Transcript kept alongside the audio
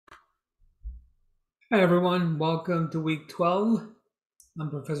Hi everyone, welcome to week 12. I'm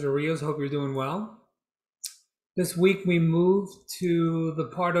Professor Rios, hope you're doing well. This week we moved to the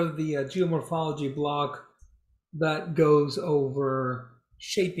part of the geomorphology block that goes over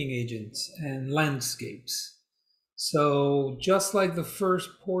shaping agents and landscapes. So just like the first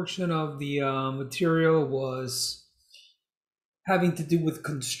portion of the material was having to do with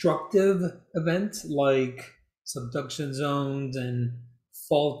constructive events like subduction zones and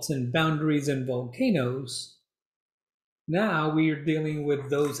faults and boundaries and volcanoes, now we are dealing with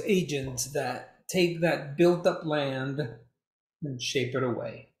those agents that take that built up land and shape it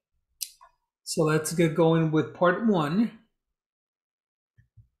away. So let's get going with part one.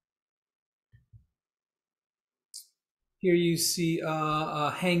 Here you see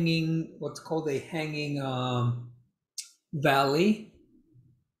a hanging, what's called a hanging valley,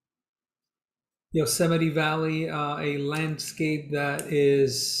 Yosemite Valley, a landscape that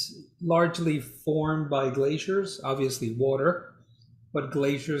is largely formed by glaciers, obviously water, but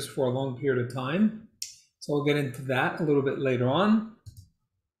glaciers for a long period of time. So we'll get into that a little bit later on.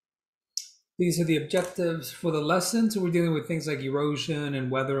 These are the objectives for the lesson. So we're dealing with things like erosion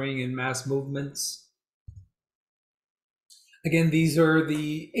and weathering and mass movements. Again, these are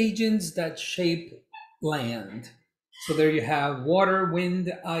the agents that shape land. So there you have water,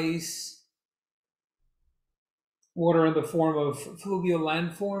 wind, ice, water in the form of fluvial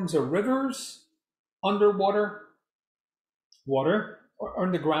landforms or rivers, underwater, water, or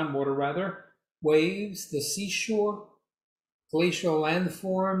underground water rather, waves, the seashore, glacial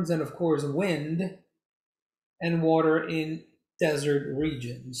landforms, and of course wind and water in desert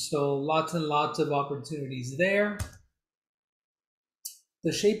regions. So lots and lots of opportunities there.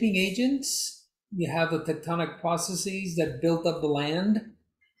 The shaping agents, you have the tectonic processes that built up the land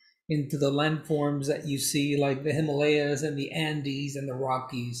into the landforms that you see, like the Himalayas and the Andes and the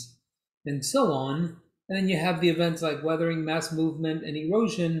Rockies and so on. And then you have the events like weathering, mass movement, and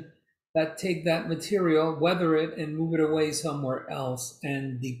erosion that take that material, weather it, and move it away somewhere else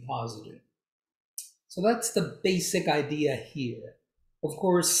and deposit it. So that's the basic idea here. Of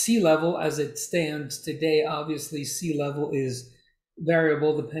course, sea level as it stands today, obviously sea level is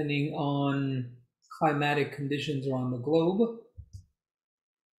variable depending on climatic conditions around the globe.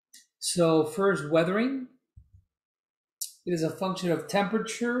 So first, weathering. It is a function of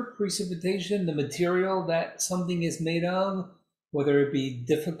temperature, precipitation, the material that something is made of, whether it be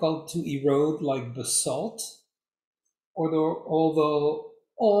difficult to erode like basalt, or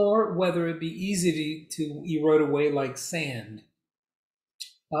whether it be easy to erode away like sand.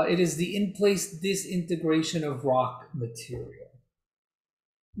 It is the in-place disintegration of rock material.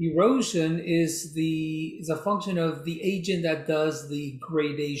 Erosion is a function of the agent that does the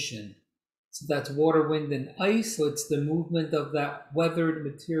gradation. So that's water, wind, and ice. So it's the movement of that weathered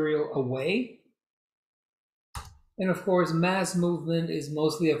material away. And of course, mass movement is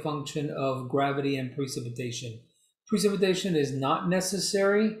mostly a function of gravity and precipitation. Precipitation is not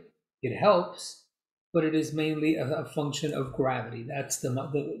necessary. It helps, but it is mainly a function of gravity. That's the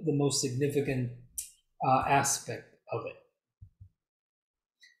most significant aspect of it.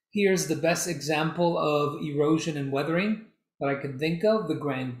 Here's the best example of erosion and weathering that I can think of, the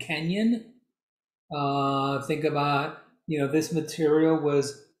Grand Canyon. Think about, this material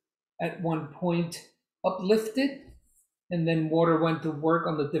was at one point uplifted, and then water went to work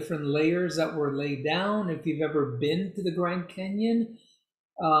on the different layers that were laid down. If you've ever been to the Grand Canyon,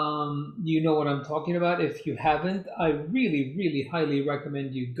 you know what I'm talking about. If you haven't, I really, really highly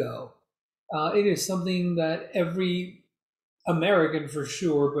recommend you go. It is something that every American for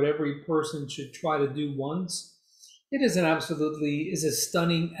sure, but every person should try to do once. It is as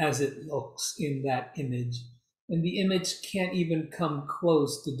stunning as it looks in that image. And the image can't even come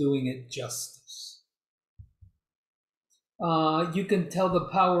close to doing it justice. You can tell the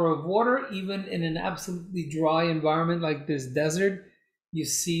power of water even in an absolutely dry environment like this desert. You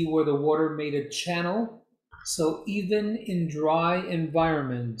see where the water made a channel. So even in dry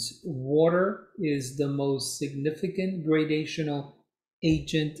environments, water is the most significant gradational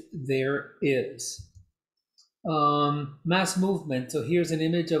agent there is. Mass movement. So here's an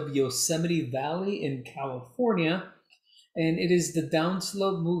image of Yosemite Valley in California, and it is the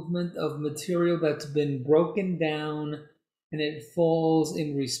downslope movement of material that's been broken down, and it falls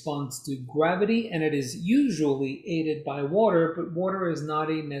in response to gravity, and it is usually aided by water, but water is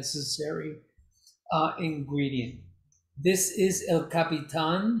not a necessary ingredient. This is El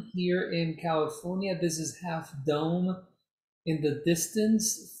Capitan here in California. This is Half Dome in the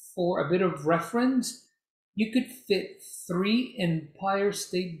distance. For a bit of reference, you could fit 3 Empire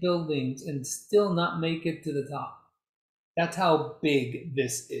State Buildings and still not make it to the top. That's how big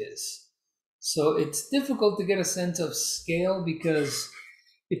this is. So it's difficult to get a sense of scale because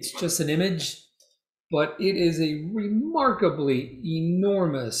it's just an image, but it is a remarkably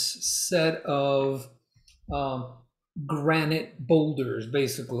enormous set of um, granite boulders,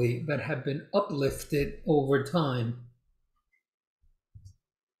 basically, that have been uplifted over time.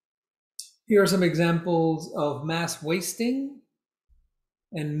 Here are some examples of mass wasting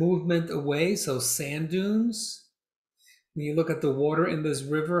and movement away, so sand dunes. When you look at the water in this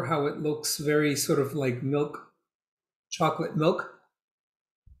river, how it looks very sort of like milk, chocolate milk.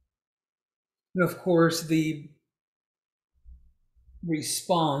 And of course, the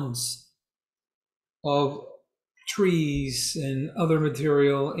response of trees and other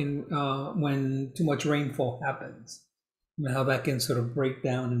material in when too much rainfall happens, and how that can sort of break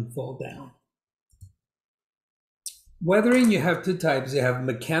down and fall down. Weathering, you have two types. You have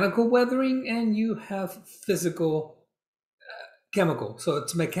mechanical weathering and you have physical chemical. So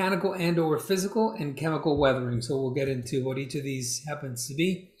it's mechanical and or physical and chemical weathering. So we'll get into what each of these happens to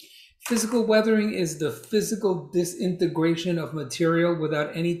be. Physical weathering is the physical disintegration of material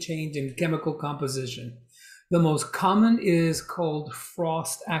without any change in chemical composition. The most common is called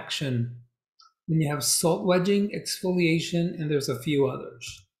frost action. Then you have salt wedging, exfoliation, and there's a few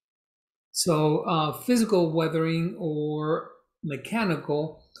others. So physical weathering or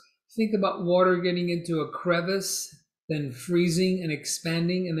mechanical, think about water getting into a crevice, then freezing and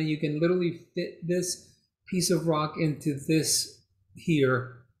expanding, and then you can literally fit this piece of rock into this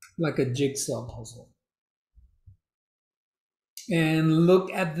here like a jigsaw puzzle. And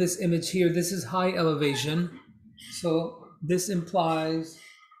look at this image here. This is high elevation. So this implies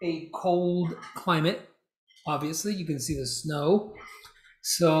a cold climate. Obviously, you can see the snow.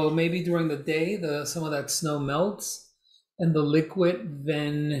 So maybe during the day, some of that snow melts and the liquid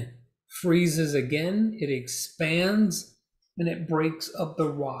then freezes again. It expands and it breaks up the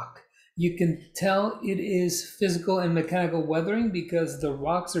rock. You can tell it is physical and mechanical weathering because the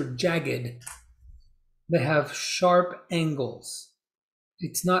rocks are jagged. They have sharp angles.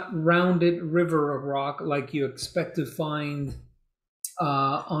 It's not rounded river of rock like you expect to find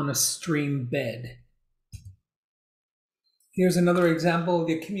on a stream bed. Here's another example of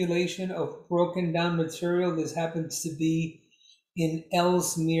the accumulation of broken down material. This happens to be in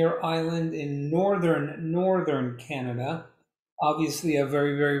Ellesmere Island in northern Canada. Obviously a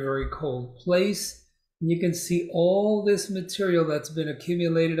very, very, very cold place. And you can see all this material that's been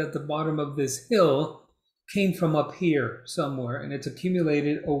accumulated at the bottom of this hill came from up here somewhere, and it's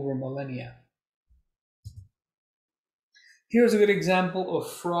accumulated over millennia. Here's a good example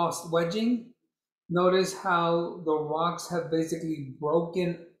of frost wedging. Notice how the rocks have basically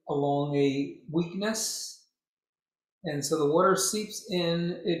broken along a weakness. And so the water seeps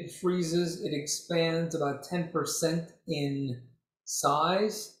in, it freezes, it expands about 10% in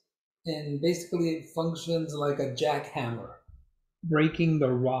size. And basically it functions like a jackhammer, breaking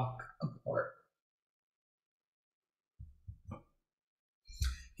the rock apart.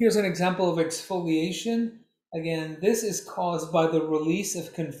 Here's an example of exfoliation. Again, this is caused by the release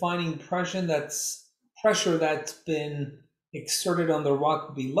of confining pressure that's been exerted on the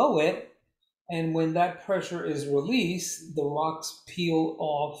rock below it. And when that pressure is released, the rocks peel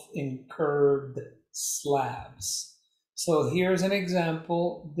off in curved slabs. So here's an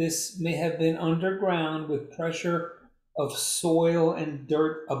example. This may have been underground with pressure of soil and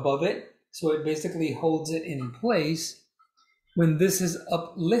dirt above it. So it basically holds it in place. When this is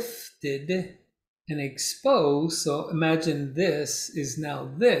uplifted and exposed, so imagine this is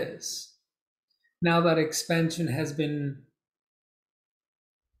now this. Now that expansion has been,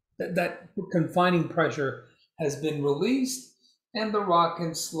 that confining pressure has been released, and the rock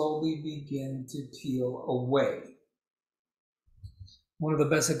can slowly begin to peel away. One of the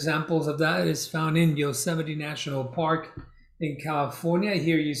best examples of that is found in Yosemite National Park in California.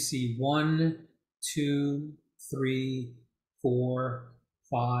 Here you see 1, 2, 3, 4,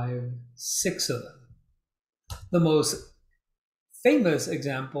 5, 6 of them. The most famous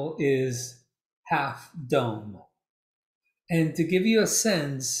example is Half Dome. And to give you a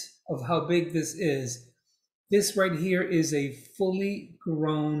sense of how big this is, this right here is a fully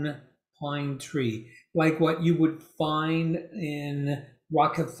grown pine tree, like what you would find in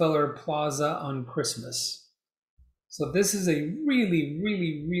Rockefeller Plaza on Christmas. So this is a really,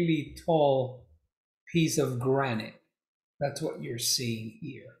 really, really tall piece of granite. That's what you're seeing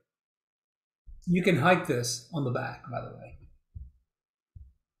here. You can hike this on the back, by the way.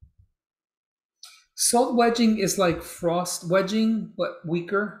 Salt wedging is like frost wedging, but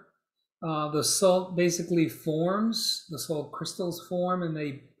weaker. The salt basically forms, the salt crystals form and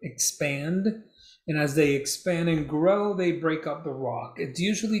they expand. And as they expand and grow, they break up the rock. It's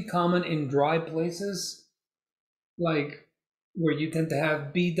usually common in dry places, like where you tend to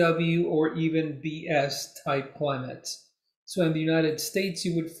have BW or even BS type climates. So in the United States,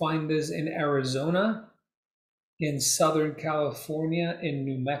 you would find this in Arizona, in Southern California, in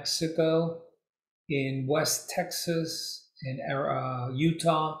New Mexico, in West Texas, in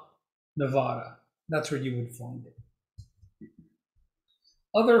Utah, Nevada. That's where you would find it.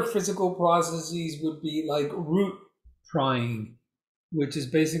 Other physical processes would be like root prying, which is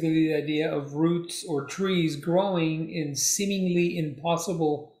basically the idea of roots or trees growing in seemingly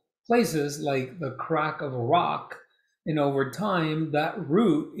impossible places like the crack of a rock. And over time, that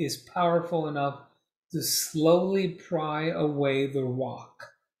root is powerful enough to slowly pry away the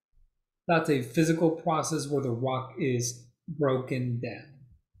rock. That's a physical process where the rock is broken down.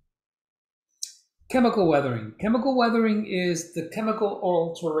 Chemical weathering. Chemical weathering is the chemical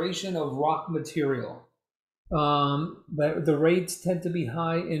alteration of rock material. The rates tend to be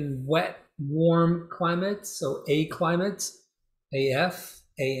high in wet, warm climates, so A climates, AF,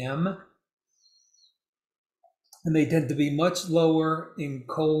 AM. And they tend to be much lower in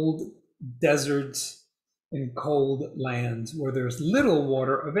cold deserts and cold lands where there's little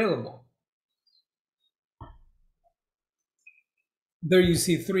water available. There you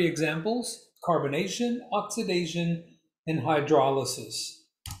see three examples: carbonation, oxidation, and hydrolysis.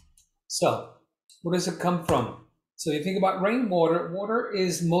 So, where does it come from? So you think about rainwater. Water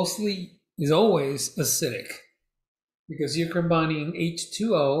is always acidic because you're combining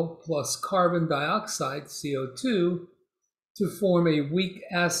H2O plus carbon dioxide, CO2, to form a weak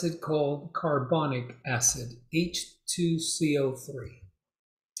acid called carbonic acid, H2CO3.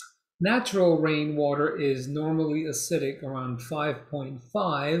 Natural rainwater is normally acidic around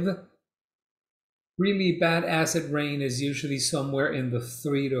 5.5. Really bad acid rain is usually somewhere in the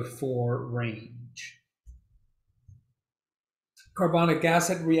 3 to 4 range. Carbonic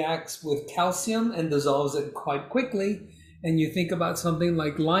acid reacts with calcium and dissolves it quite quickly. And you think about something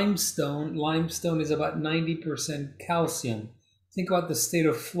like limestone. Limestone is about 90% calcium. Think about the state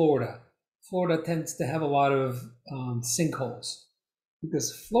of Florida. Florida tends to have a lot of sinkholes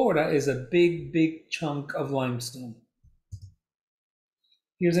because Florida is a big, big chunk of limestone.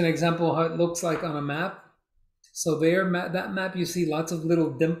 Here's an example of how it looks like on a map. So that map, you see lots of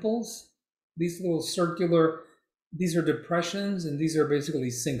little dimples. These little circular, these are depressions, and these are basically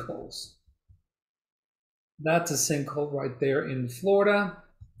sinkholes. That's a sinkhole right there in Florida.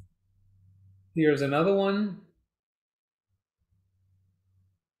 Here's another one.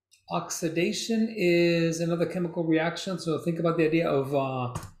 Oxidation is another chemical reaction. So think about the idea of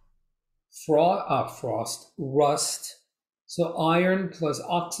rust. So iron plus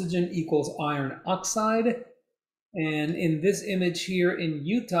oxygen equals iron oxide. And in this image here in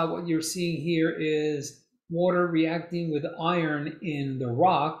Utah, what you're seeing here is water reacting with iron in the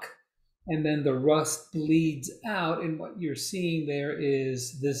rock, and then the rust bleeds out, and what you're seeing there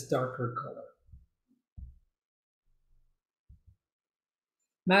is this darker color.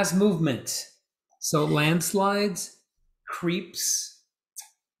 Mass movement. So landslides, creeps.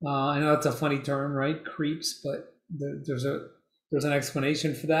 I know that's a funny term, right? Creeps, but there's an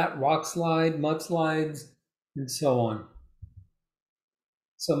explanation for that. Rock slide, mudslides, and so on.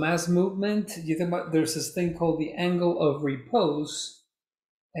 So mass movement, you think about, there's this thing called the angle of repose,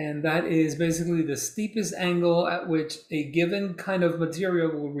 and that is basically the steepest angle at which a given kind of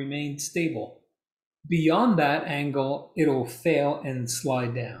material will remain stable. Beyond that angle, it'll fail and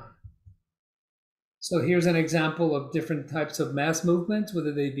slide down. So here's an example of different types of mass movements,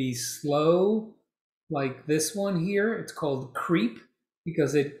 whether they be slow, like this one here. It's called creep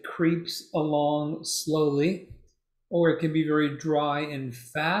because it creeps along slowly, or it can be very dry and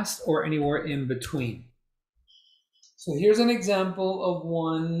fast, or anywhere in between. So here's an example of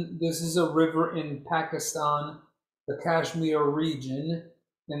one. This is a river in Pakistan, the Kashmir region.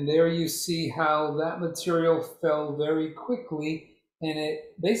 And there you see how that material fell very quickly, and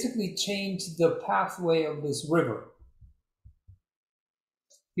it basically changed the pathway of this river.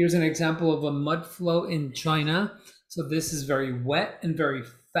 Here's an example of a mud flow in China. So this is very wet and very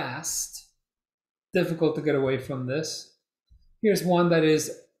fast. Difficult to get away from this. Here's one that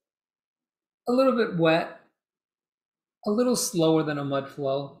is a little bit wet, a little slower than a mud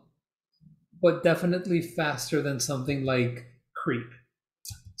flow, but definitely faster than something like creep.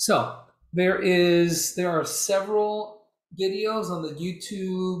 So there are several videos on the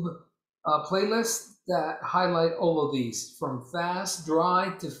YouTube playlist that highlight all of these, from fast, dry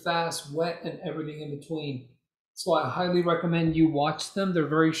to fast, wet, and everything in between. So I highly recommend you watch them. They're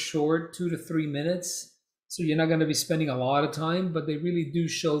very short, 2 to 3 minutes. So you're not going to be spending a lot of time, but they really do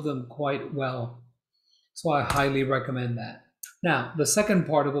show them quite well. So I highly recommend that. Now, the second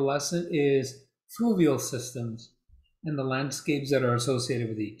part of the lesson is fluvial systems and the landscapes that are associated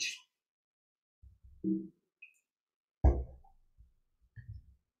with each.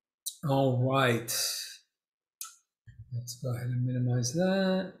 All right. Let's go ahead and minimize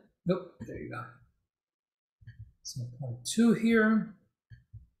that. Nope, there you go. So part 2 here.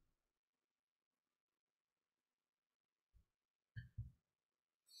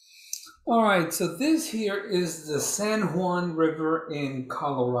 All right, so this here is the San Juan River in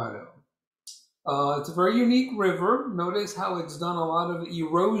Colorado. It's a very unique river. Notice how it's done a lot of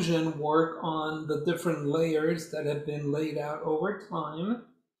erosion work on the different layers that have been laid out over time.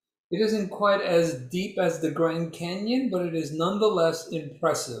 It isn't quite as deep as the Grand Canyon, but it is nonetheless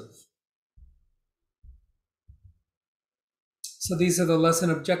impressive. So these are the lesson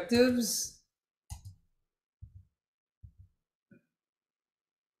objectives.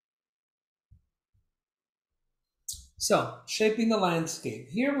 So, shaping the landscape.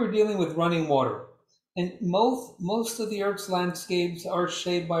 Here we're dealing with running water. And most of the Earth's landscapes are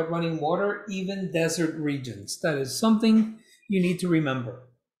shaped by running water, even desert regions. That is something you need to remember.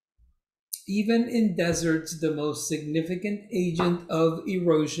 Even in deserts, the most significant agent of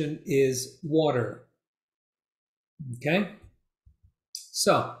erosion is water. Okay?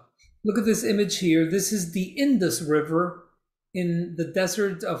 So, look at this image here. This is the Indus River in the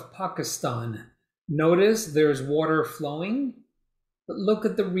desert of Pakistan. Notice there's water flowing, but look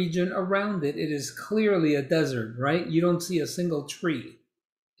at the region around it. It is clearly a desert, right? You don't see a single tree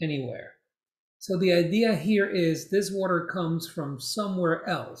anywhere. So the idea here is this water comes from somewhere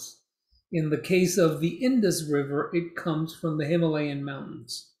else. In the case of the Indus River, it comes from the Himalayan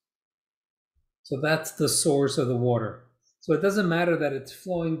mountains. So that's the source of the water. So it doesn't matter that it's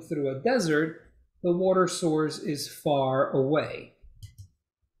flowing through a desert, the water source is far away.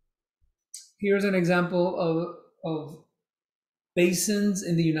 Here's an example of basins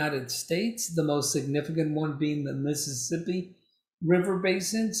in the United States, the most significant one being the Mississippi River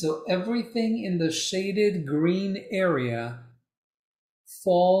Basin. So everything in the shaded green area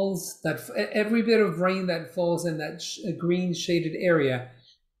falls, every bit of rain that falls in that green shaded area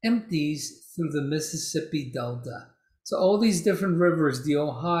empties through the Mississippi Delta. So all these different rivers, the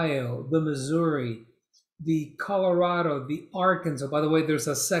Ohio, the Missouri, the Colorado, the Arkansas. By the way, there's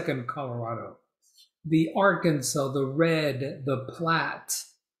a second Colorado. The Arkansas, the Red, the Platte,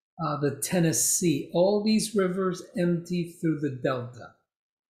 the Tennessee. All these rivers empty through the delta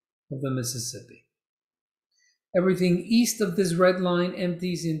of the Mississippi. Everything east of this red line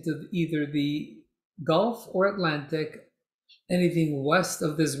empties into either the Gulf or Atlantic. Anything west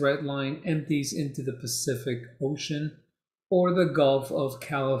of this red line empties into the Pacific Ocean or the Gulf of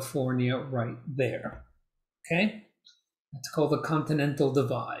California right there. Okay? That's called the Continental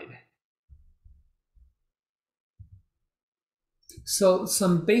Divide. So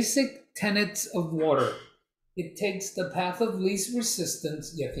some basic tenets of water. It takes the path of least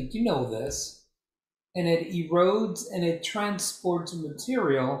resistance, I think you know this, and it erodes and it transports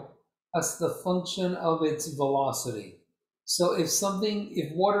material as the function of its velocity. So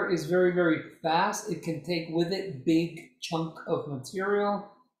if water is very, very fast, it can take with it big chunk of material,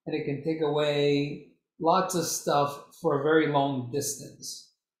 and it can take away lots of stuff for a very long distance.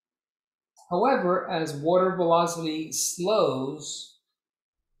 However, as water velocity slows,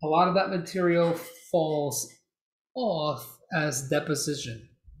 a lot of that material falls off as deposition.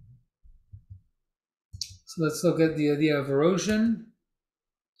 So let's look at the idea of erosion,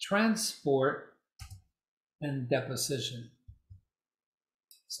 transport, and deposition.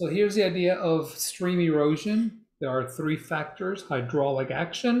 So here's the idea of stream erosion. There are 3 factors: hydraulic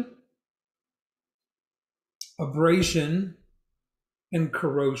action, abrasion, and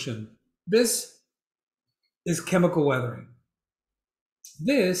corrosion. This is chemical weathering.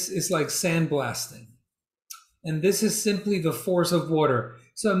 This is like sandblasting. And this is simply the force of water.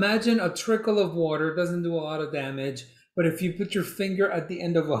 So imagine a trickle of water doesn't do a lot of damage, but if you put your finger at the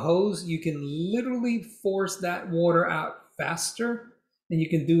end of a hose, you can literally force that water out faster, and you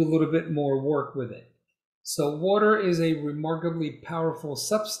can do a little bit more work with it. So water is a remarkably powerful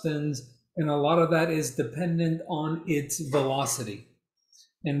substance, and a lot of that is dependent on its velocity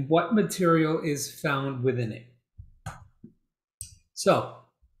and what material is found within it. So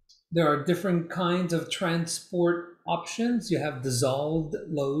there are different kinds of transport options. You have dissolved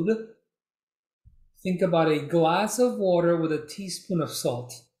load. Think about a glass of water with a teaspoon of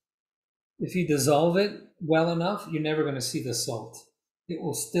salt. If you dissolve it well enough, you're never going to see the salt. It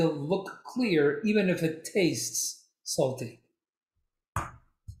will still look clear, even if it tastes salty.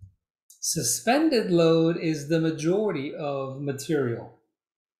 Suspended load is the majority of material.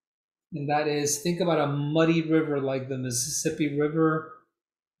 And that is, think about a muddy river like the Mississippi River,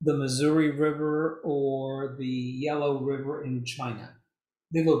 the Missouri River, or the Yellow River in China.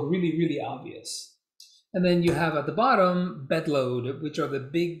 They look really, really obvious. And then you have at the bottom bed load, which are the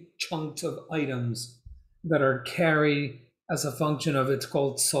big chunks of items that are carried as a function of, it's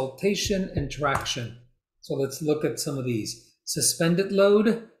called saltation and traction. So let's look at some of these. Suspended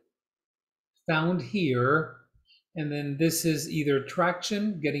load found here. And then this is either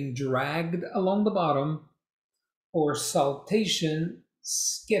traction getting dragged along the bottom or saltation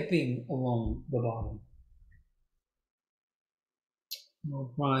skipping along the bottom.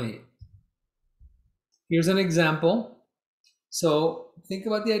 All right. Here's an example. So think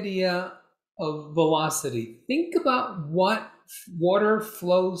about the idea of velocity. Think about what water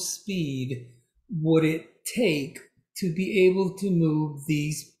flow speed would it take to be able to move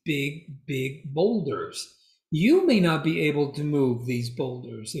these big boulders. You may not be able to move these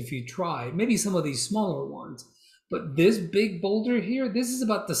boulders if you try, maybe some of these smaller ones, but this big boulder here, this is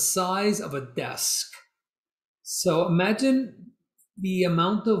about the size of a desk. So imagine the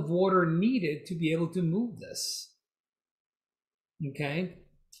amount of water needed to be able to move this. Okay,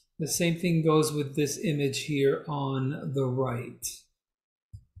 the same thing goes with this image here on the right.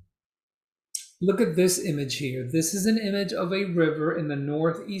 Look at this image here. This is an image of a river in the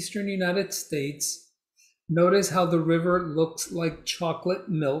northeastern United States. Notice how the river looks like chocolate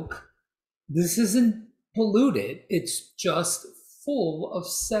milk. This isn't polluted, it's just full of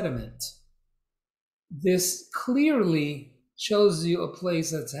sediment. This clearly shows you a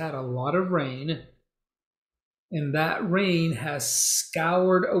place that's had a lot of rain, and that rain has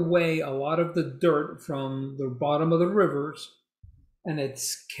scoured away a lot of the dirt from the bottom of the rivers, and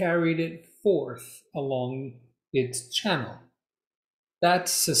it's carried it forth along its channel.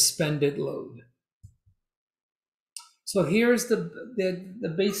 That's suspended load. So here's the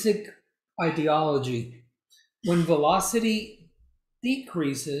basic ideology. When velocity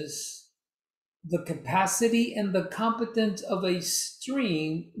decreases, the capacity and the competence of a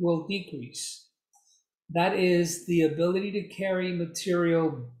stream will decrease. That is the ability to carry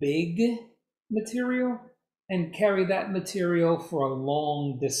material, big material, and carry that material for a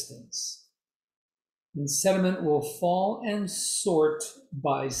long distance. And sediment will fall and sort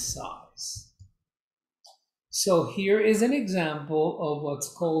by size. So here is an example of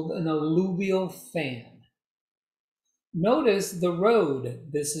what's called an alluvial fan. Notice the road.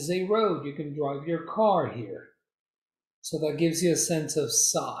 This is a road. You can drive your car here. So that gives you a sense of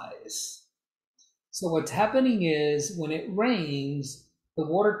size. So what's happening is when it rains, the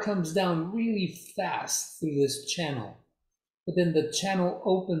water comes down really fast through this channel. But then the channel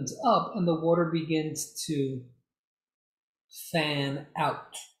opens up and the water begins to fan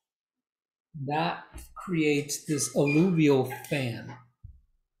out. That creates this alluvial fan.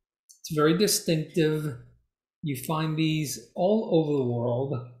 It's very distinctive. You find these all over the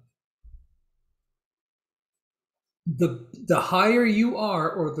world. The higher you are,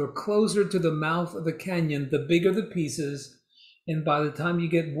 or the closer to the mouth of the canyon, the bigger the pieces. And by the time you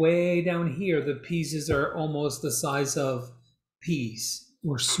get way down here, the pieces are almost the size of peas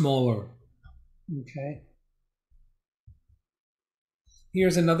or smaller. Okay.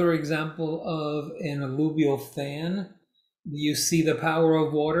 Here's another example of an alluvial fan. Do you see the power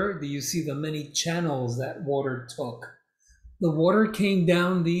of water? Do you see the many channels that water took? The water came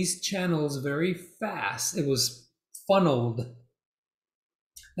down these channels very fast. It was funneled.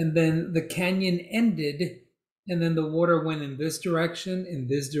 And then the canyon ended, and then the water went in this direction, in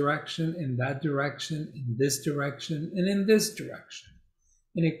this direction, in that direction, in this direction, and in this direction.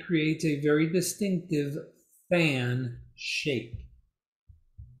 And it creates a very distinctive fan shape.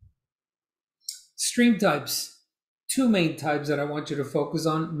 Stream types. Two main types that I want you to focus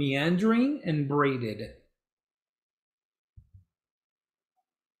on: meandering and braided.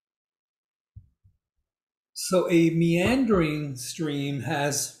 So a meandering stream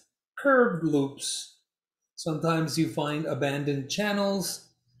has curved loops. Sometimes you find abandoned channels,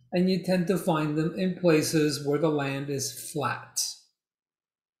 and you tend to find them in places where the land is flat.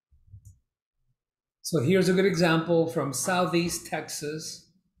 So here's a good example from southeast Texas.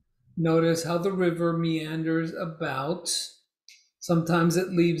 Notice how the river meanders about. Sometimes it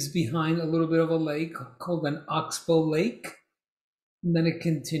leaves behind a little bit of a lake called an oxbow lake, and then it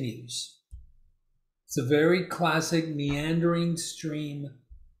continues. It's a very classic meandering stream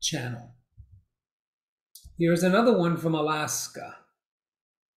channel. Here's another one from Alaska.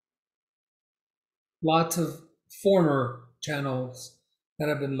 Lots of former channels that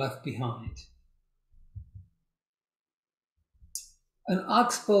have been left behind. An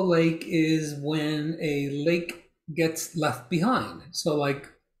oxbow lake is when a lake gets left behind. So like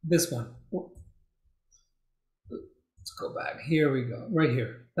This one. Let's go back. Here we go. Right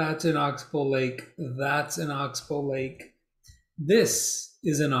here. That's an oxbow lake. That's an oxbow lake. This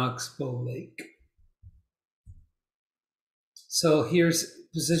is an oxbow lake. So here's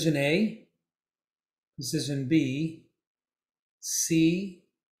position A, position B, C,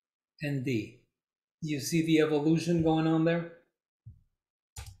 and D. You see the evolution going on there?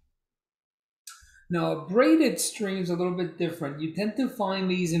 Now, a braided stream is a little bit different. You tend to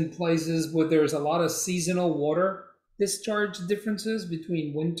find these in places where there's a lot of seasonal water discharge differences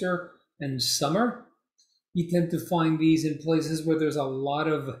between winter and summer. You tend to find these in places where there's a lot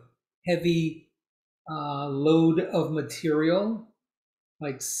of heavy load of material,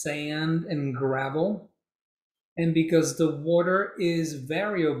 like sand and gravel. And because the water is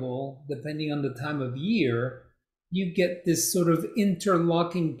variable depending on the time of year, you get this sort of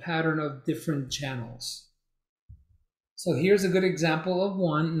interlocking pattern of different channels. So here's a good example of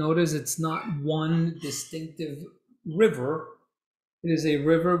one. Notice it's not one distinctive river. It is a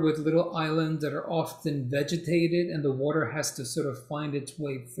river with little islands that are often vegetated, and the water has to sort of find its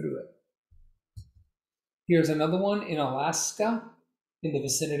way through it. Here's another one in Alaska, in the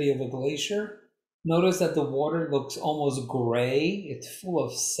vicinity of a glacier. Notice that the water looks almost gray. It's full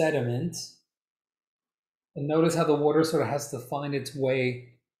of sediment. And notice how the water sort of has to find its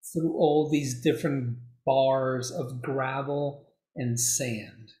way through all these different bars of gravel and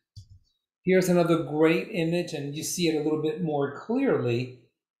sand. Here's another great image, and you see it a little bit more clearly.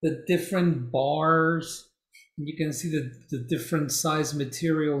 The different bars, and you can see the different size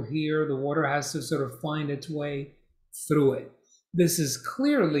material here. The water has to sort of find its way through it. This is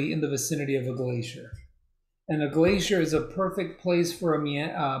clearly in the vicinity of a glacier. And a glacier is a perfect place for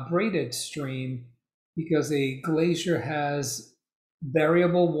a braided stream because a glacier has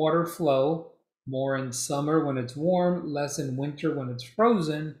variable water flow, more in summer when it's warm, less in winter when it's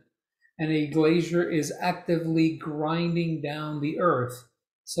frozen. And a glacier is actively grinding down the earth,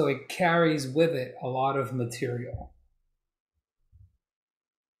 so it carries with it a lot of material.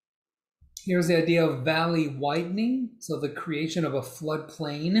 Here's the idea of valley widening, so the creation of a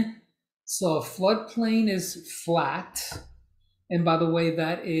floodplain. So a floodplain is flat, and by the way,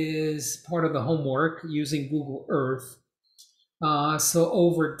 that is part of the homework using Google Earth. So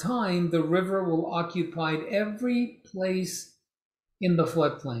over time, the river will occupy every place in the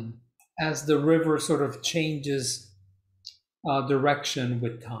floodplain as the river sort of changes direction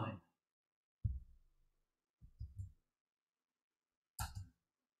with time.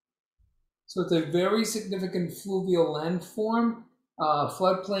 So it's a very significant fluvial landform.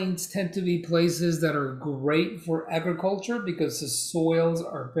 Floodplains tend to be places that are great for agriculture because the soils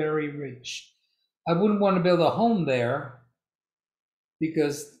are very rich. I wouldn't want to build a home there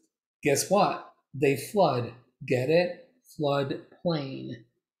because guess what? They flood. Get it? Flood plain.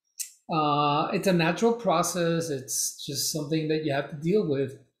 It's a natural process. It's just something that you have to deal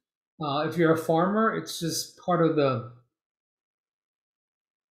with. If you're a farmer, it's just part of the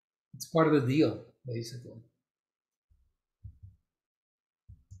deal, basically.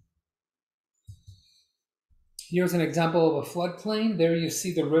 Here's an example of a floodplain. There you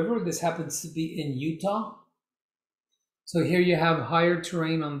see the river. This happens to be in Utah. So here you have higher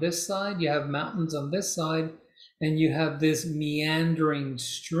terrain on this side, you have mountains on this side, and you have this meandering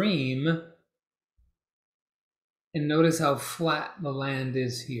stream. And notice how flat the land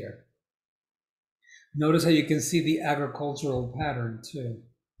is here. Notice how you can see the agricultural pattern too.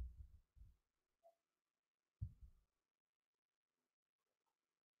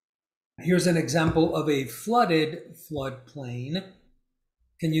 Here's an example of a flooded floodplain.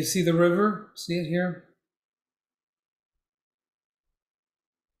 Can you see the river? See it here?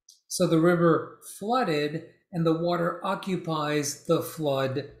 So the river flooded and the water occupies the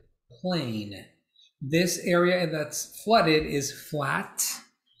flood plain. This area that's flooded is flat.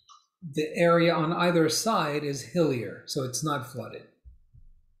 The area on either side is hillier, so it's not flooded.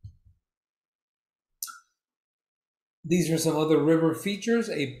 These are some other river features,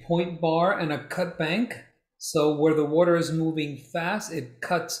 a point bar and a cut bank. So where the water is moving fast, it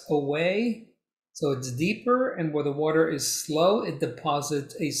cuts away, so it's deeper, and where the water is slow, it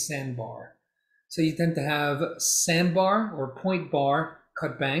deposits a sandbar. So you tend to have sandbar or point bar,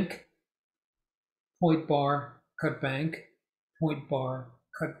 cut bank, point bar, cut bank, point bar,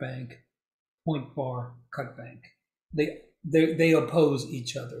 cut bank, point bar, cut bank. They oppose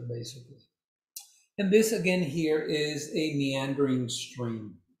each other, basically. And this again here is a meandering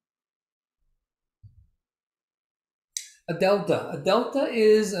stream. A delta. A delta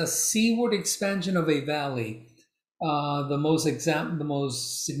is a seaward expansion of a valley. The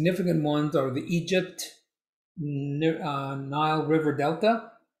most significant ones are the Egypt Nile River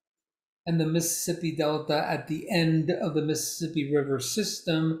Delta, and the Mississippi Delta at the end of the Mississippi River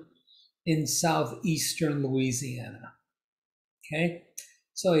system in southeastern Louisiana. Okay,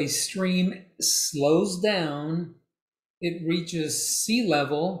 so a stream slows down, it reaches sea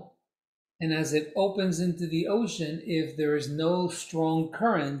level, and as it opens into the ocean, if there is no strong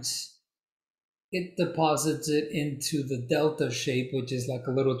currents, it deposits it into the delta shape, which is like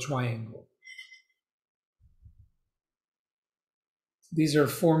a little triangle. These are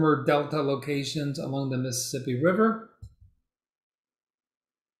former delta locations along the Mississippi River.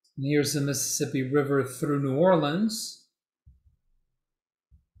 And here's the Mississippi River through New Orleans.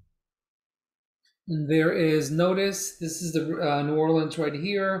 And there is, notice, this is the New Orleans right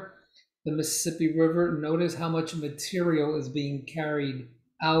here, the Mississippi River. Notice how much material is being carried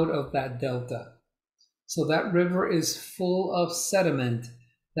out of that delta. So that river is full of sediment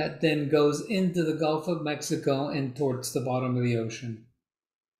that then goes into the Gulf of Mexico and towards the bottom of the ocean.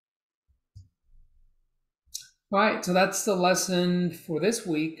 All right, so that's the lesson for this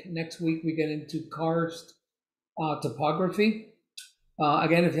week. Next week, we get into karst topography.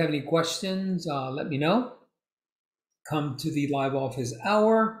 Again, if you have any questions, let me know. Come to the live office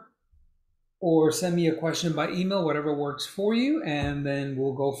hour or send me a question by email, whatever works for you, and then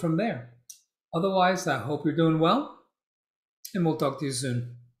we'll go from there. Otherwise, I hope you're doing well, and we'll talk to you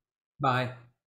soon. Bye.